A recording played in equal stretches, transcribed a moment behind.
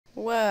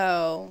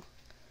Well,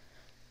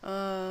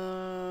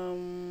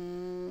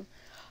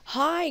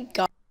 hi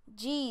guys.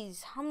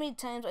 Jeez, how many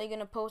times are you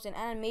gonna post an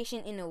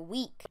animation in a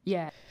week?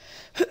 Yeah.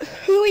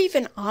 Who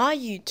even are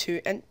you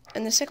two? And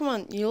the second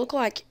one, you look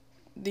like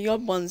the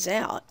odd ones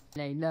out.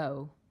 I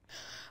know.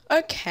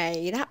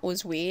 Okay, that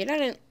was weird. I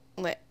didn't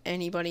let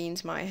anybody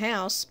into my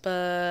house,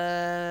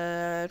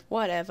 but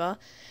whatever.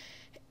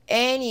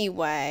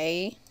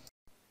 Anyway,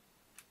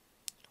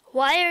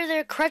 Why are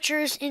there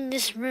crutchers in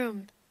this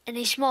room and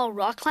a small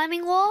rock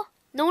climbing wall?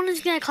 No one is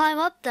gonna climb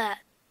up that.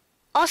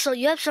 Also,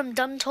 you have some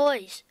dumb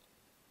toys.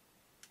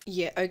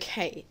 yeah,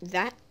 okay,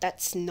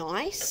 that's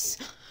nice.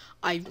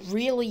 I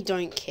really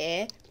don't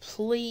care.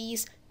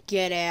 Please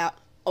get out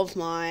of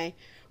my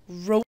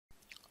room.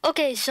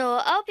 Okay,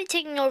 so I'll be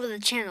taking over the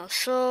channel,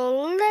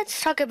 so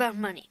let's talk about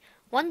money.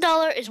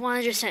 $1 is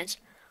 100 cents.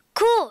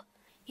 Cool!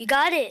 You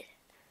got it.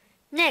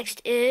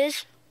 Next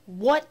is...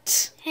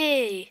 What?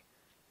 Hey,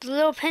 the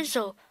little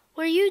pencil.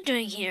 What are you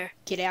doing here?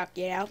 Get out,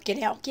 get out,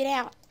 get out, get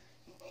out.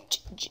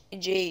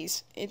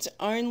 Jeez, it's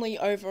only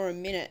over a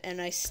minute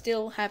and I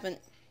still haven't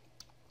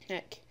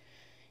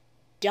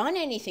done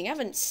anything. I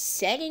haven't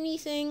said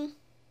anything.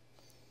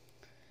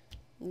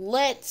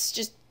 Let's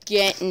just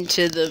get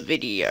into the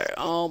video.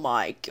 Oh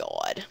my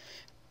god.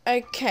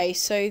 Okay,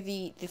 so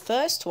the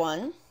first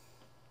one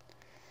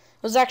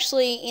was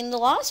actually in the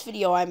last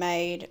video I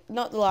made.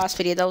 Not the last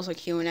video, that was a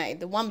Q&A.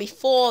 The one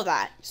before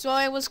that. So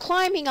I was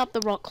climbing up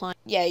the rock climb.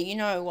 Yeah, you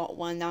know what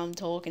one I'm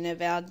talking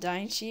about,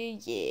 don't you?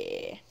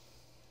 Yeah.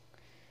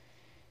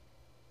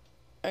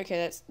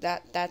 Okay,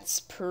 that's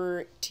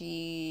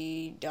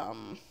pretty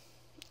dumb.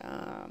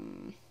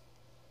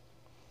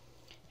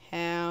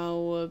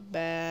 How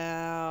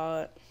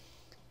about...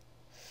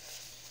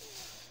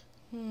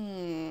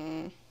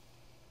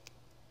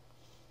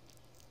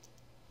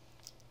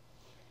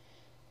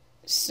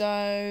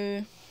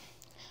 So,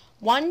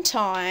 one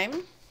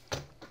time,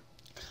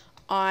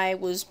 I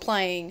was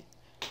playing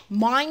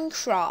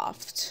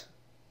Minecraft.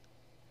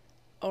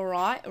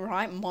 Alright,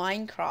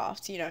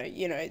 Minecraft,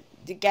 you know,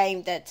 the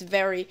game that's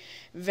very,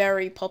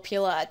 very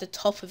popular at the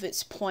top of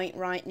its point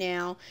right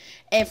now.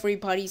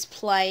 Everybody's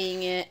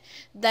playing it.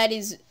 That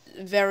is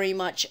very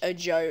much a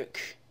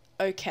joke.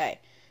 Okay,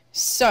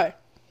 so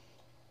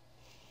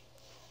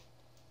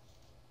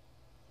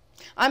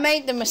I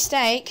made the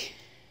mistake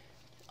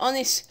on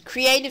this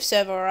creative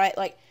server, right?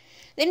 Like,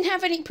 they didn't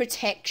have any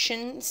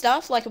protection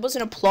stuff. Like, it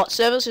wasn't a plot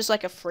server, it was just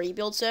like a free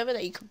build server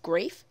that you could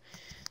grief.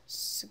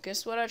 So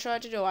guess what I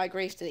tried to do? I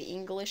griefed the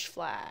English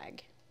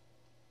flag.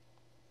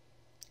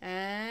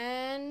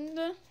 And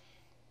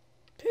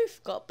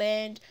poof, got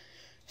banned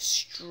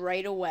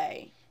straight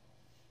away.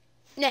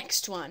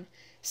 Next one.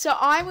 So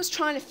I was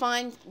trying to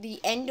find the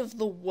end of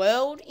the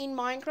world in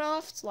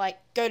Minecraft, like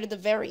go to the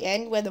very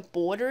end where the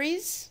border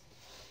is.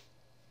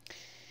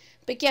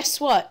 But guess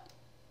what?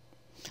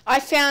 I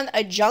found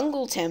a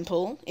jungle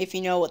temple, if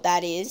you know what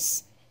that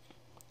is.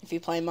 If you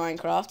play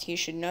Minecraft, you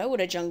should know what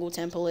a jungle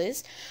temple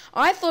is.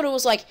 I thought it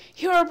was like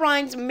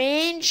Herobrine's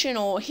mansion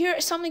or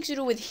something to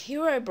do with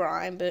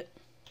Herobrine, but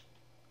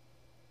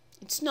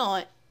it's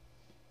not.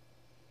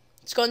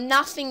 It's got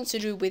nothing to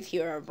do with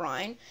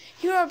Herobrine.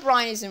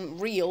 Herobrine isn't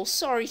real.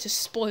 Sorry to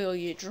spoil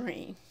your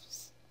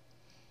dreams.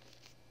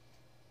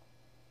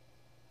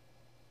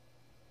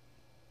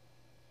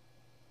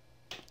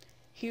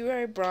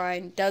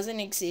 Herobrine doesn't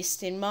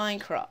exist in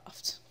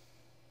Minecraft.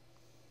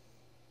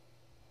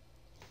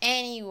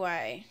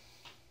 Anyway.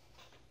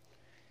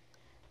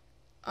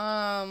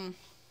 Back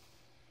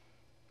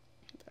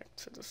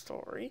to the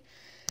story.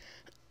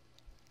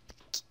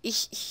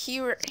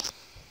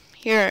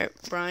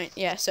 Herobrine.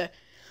 Yeah, so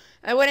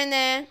I went in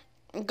there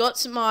and got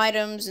some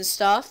items and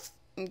stuff.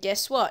 And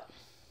guess what?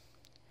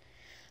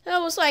 That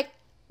was like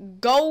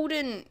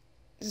golden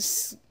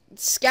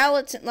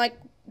skeleton, like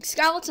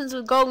skeletons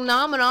with golden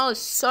armor, and I was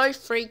so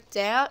freaked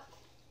out.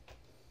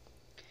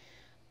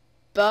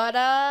 But,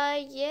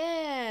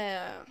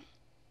 yeah.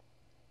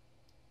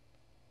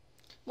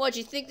 What, do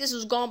you think this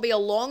was gonna be a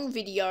long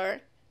video?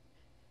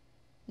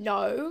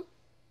 No.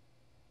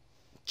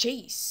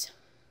 Jeez.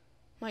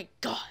 My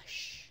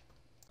gosh.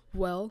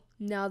 Well,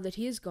 now that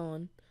he is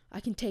gone, I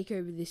can take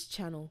over this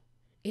channel.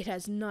 It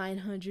has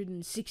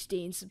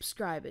 916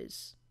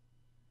 subscribers.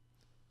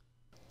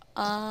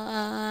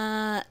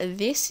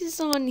 This is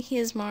on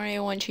his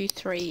Mario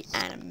 123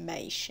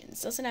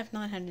 animations. Doesn't have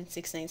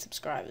 916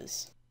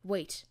 subscribers.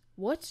 Wait,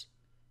 what?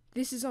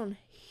 This is on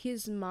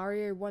his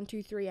Mario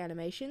 123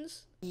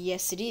 animations?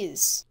 Yes, it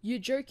is. You're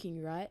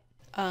joking, right?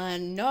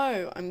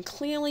 No, I'm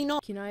clearly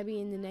not. Can I be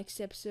in the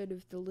next episode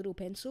of The Little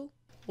Pencil?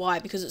 Why?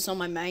 Because it's on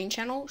my main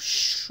channel?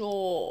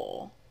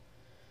 Sure.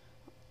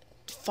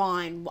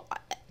 Fine.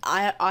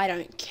 I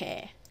don't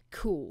care.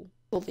 Cool.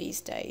 All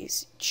these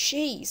days.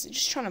 Jeez, I'm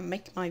just trying to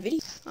make my video.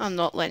 I'm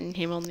not letting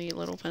him on the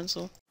Little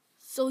Pencil.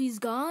 So he's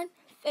gone?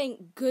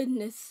 Thank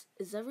goodness.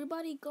 Is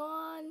everybody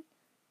gone?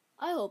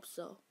 I hope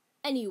so.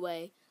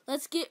 Anyway,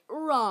 let's get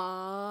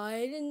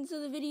right into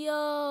the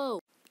video.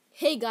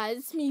 Hey guys,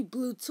 it's me,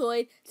 Blue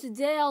Toy.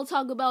 Today I'll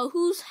talk about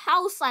whose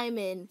house I'm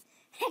in.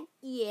 Heck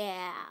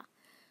yeah.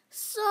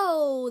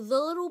 So, the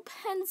little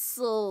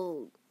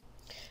pencil.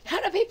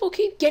 How do people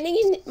keep getting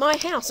in my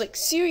house? Like,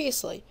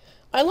 seriously.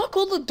 I lock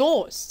all the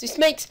doors. This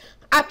makes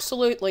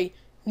absolutely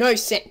no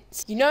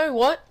sense. You know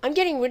what? I'm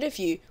getting rid of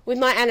you with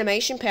my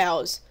animation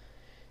powers.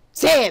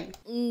 Sam!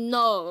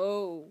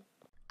 No.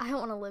 I don't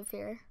want to live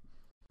here.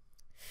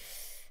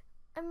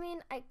 I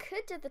mean, I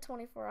could do the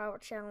 24-hour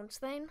challenge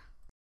thing.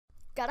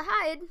 Gotta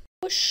hide.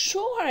 I was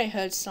sure I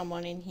heard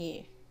someone in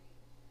here.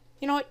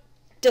 You know what?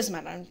 Doesn't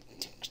matter. I'm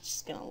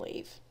just gonna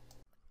leave.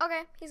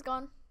 Okay, he's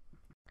gone.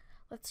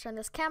 Let's turn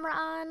this camera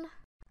on.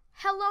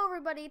 Hello,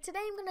 everybody. Today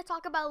I'm going to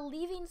talk about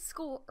leaving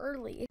school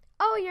early.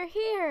 Oh, you're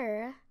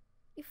here.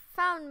 You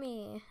found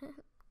me.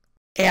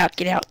 Get out,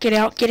 get out, get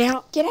out, get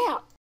out, get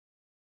out!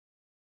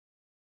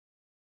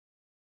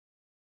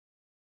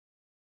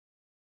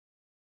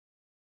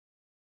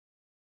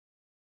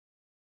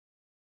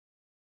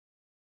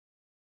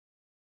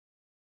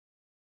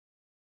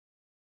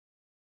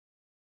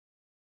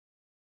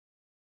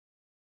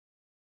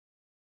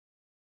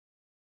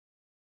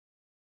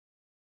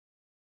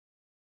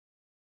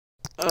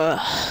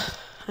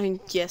 I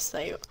guess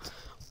they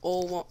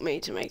all want me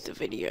to make the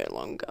video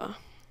longer.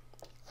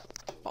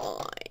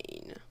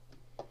 Fine.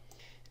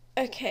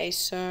 Okay,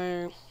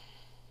 so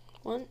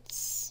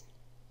once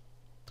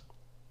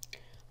I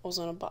was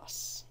on a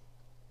bus.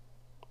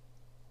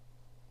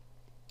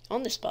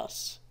 On this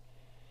bus,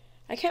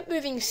 I kept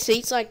moving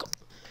seats like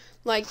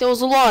there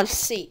was a lot of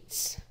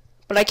seats,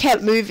 but I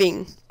kept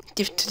moving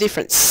to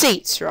different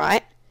seats,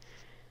 right?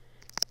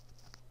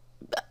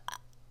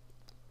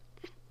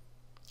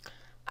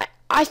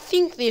 I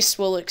think this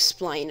will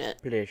explain it.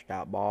 Please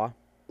stop, boy.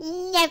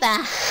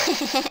 Never.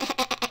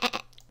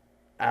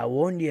 I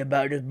warned you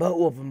about this butt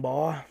whooping,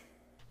 boy.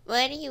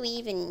 What do you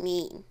even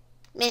mean?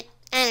 Man,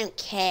 I don't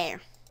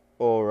care.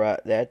 Alright,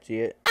 that's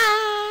it.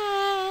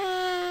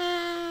 Ah!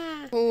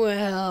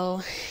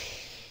 Well,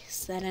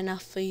 is that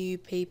enough for you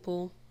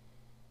people?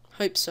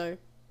 Hope so.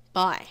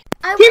 Bye.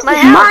 This my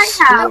is house.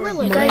 my I house.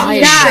 really You like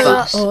guys it. shut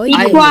up. Oh, Be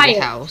yeah.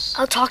 quiet. House.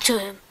 I'll talk to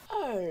him.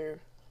 Oh,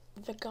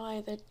 the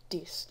guy that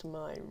dissed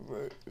my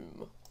room.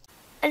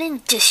 I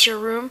didn't diss your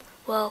room.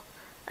 Well,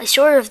 I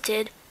sort of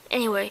did.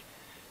 Anyway,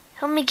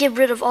 help me get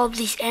rid of all of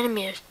these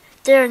animators.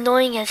 They're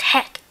annoying as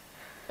heck.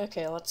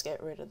 Okay, let's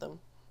get rid of them.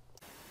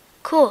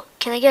 Cool.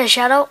 Can I get a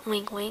shout out?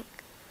 Wink, wink.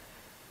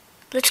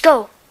 Let's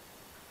go.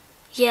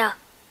 Yeah.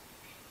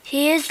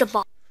 He is the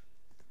boss.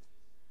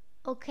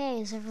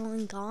 Okay, is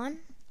everyone gone?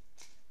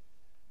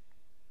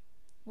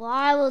 Well,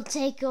 I will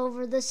take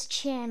over this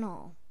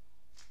channel.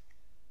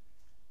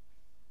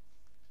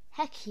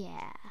 Heck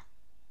yeah.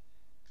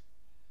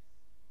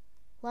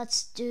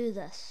 Let's do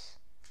this.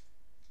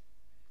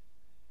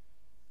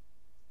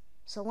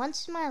 So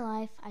once in my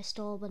life, I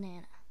stole a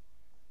banana.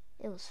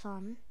 It was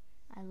fun.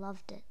 I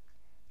loved it.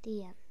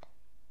 The end.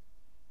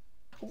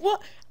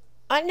 What?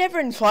 I never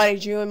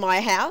invited you in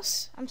my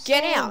house. I'm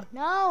Get saying, out.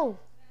 No.